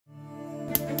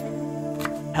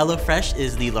HelloFresh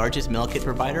is the largest meal kit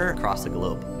provider across the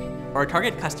globe. Our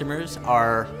target customers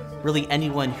are really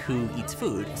anyone who eats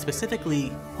food,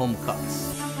 specifically home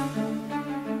cooks.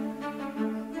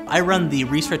 I run the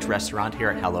research restaurant here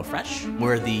at HelloFresh,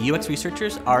 where the UX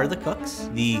researchers are the cooks,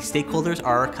 the stakeholders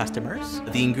are our customers,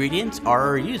 the ingredients are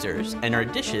our users, and our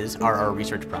dishes are our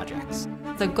research projects.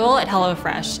 The goal at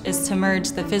HelloFresh is to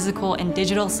merge the physical and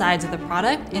digital sides of the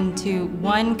product into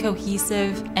one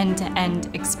cohesive end-to-end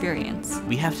experience.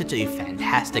 We have such a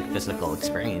fantastic physical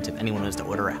experience if anyone was to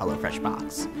order a HelloFresh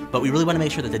box. But we really want to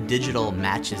make sure that the digital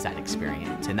matches that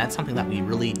experience, and that's something that we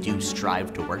really do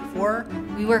strive to work for.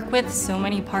 We work with so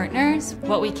many partners.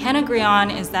 What we can agree on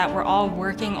is that we're all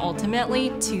working ultimately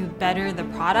to better the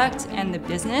product and the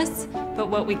business, but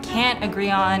what we can't agree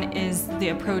on is the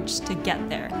approach to get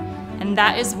there. And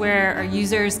that is where our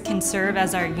users can serve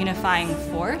as our unifying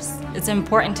force. It's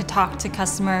important to talk to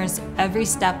customers every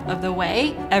step of the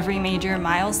way, every major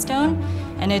milestone,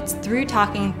 and it's through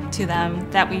talking to them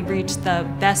that we reach the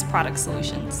best product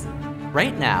solutions.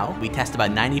 Right now, we test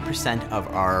about 90% of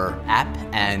our app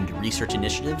and research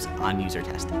initiatives on user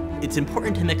testing. It's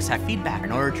important to mix that feedback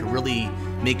in order to really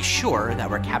make sure that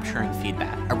we're capturing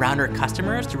feedback around our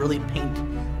customers to really paint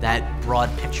that broad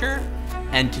picture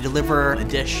and to deliver a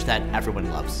dish that everyone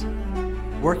loves.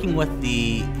 Working with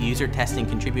the User Testing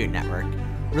Contributor Network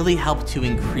really helped to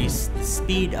increase the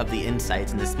speed of the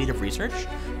insights and the speed of research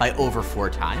by over 4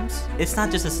 times. It's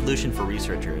not just a solution for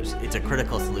researchers, it's a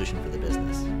critical solution for the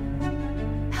business.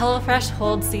 HelloFresh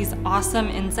holds these awesome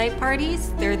insight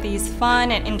parties. They're these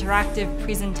fun and interactive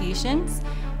presentations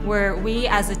where we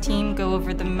as a team go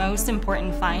over the most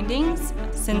important findings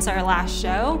since our last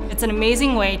show. It's an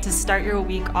amazing way to start your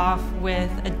week off with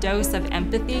a dose of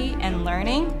empathy and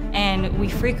learning, and we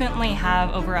frequently have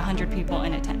over 100 people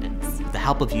in attendance. With the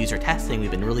help of user testing,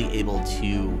 we've been really able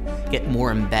to get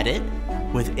more embedded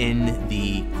within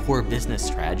the core business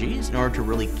strategies in order to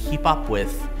really keep up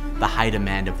with the high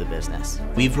demand of the business.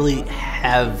 We really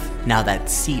have now that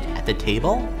seat at the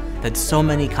table that so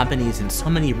many companies and so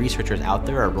many researchers out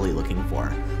there are really looking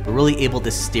for. We're really able to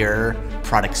steer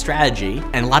product strategy,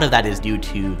 and a lot of that is due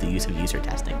to the use of user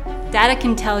testing. Data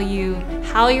can tell you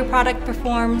how your product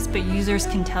performs, but users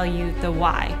can tell you the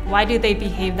why. Why do they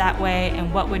behave that way,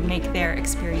 and what would make their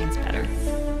experience better?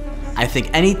 I think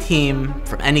any team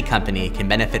from any company can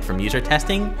benefit from user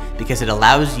testing because it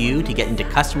allows you to get into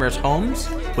customers' homes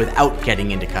without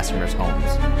getting into customers'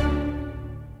 homes.